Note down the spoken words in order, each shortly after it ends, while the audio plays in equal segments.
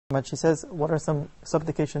She says, what are some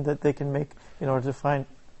supplications that they can make in order to find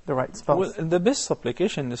the right spouse? Well, the best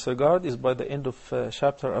supplication in this regard is by the end of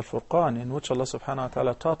chapter Al-Furqan, in which Allah subhanahu wa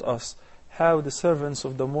ta'ala taught us how the servants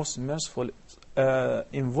of the most merciful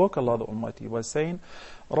invoke Allah the Almighty by saying,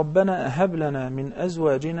 رَبَّنَا أَهَبْ لَنَا مِنْ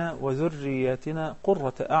أَزْوَاجِنَا وَذُرِّيَّاتِنَا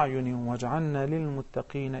قُرَّةَ أَعْيُنٍ وَاجْعَلْنَا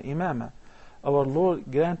لِلْمُتَّقِينَ إِمَامًا. Our Lord,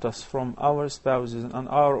 grant us from our spouses and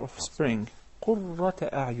our offspring قُرَّةَ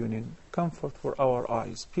أَعْيُنٍ, comfort for our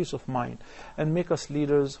eyes, peace of mind, and make us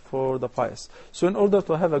leaders for the pious. So in order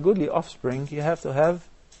to have a goodly offspring, you have to have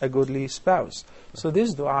a goodly spouse. So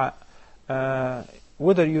this dua,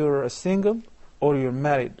 whether you're a single or you're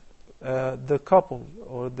married, the couple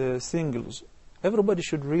or the singles, everybody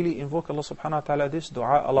should really invoke Allah subhanahu wa ta'ala this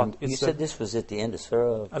dua a lot. You said this was at the end of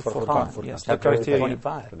Surah Al-Furqan. Yes, the chapter criteria.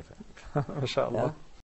 25. MashaAllah. Yeah?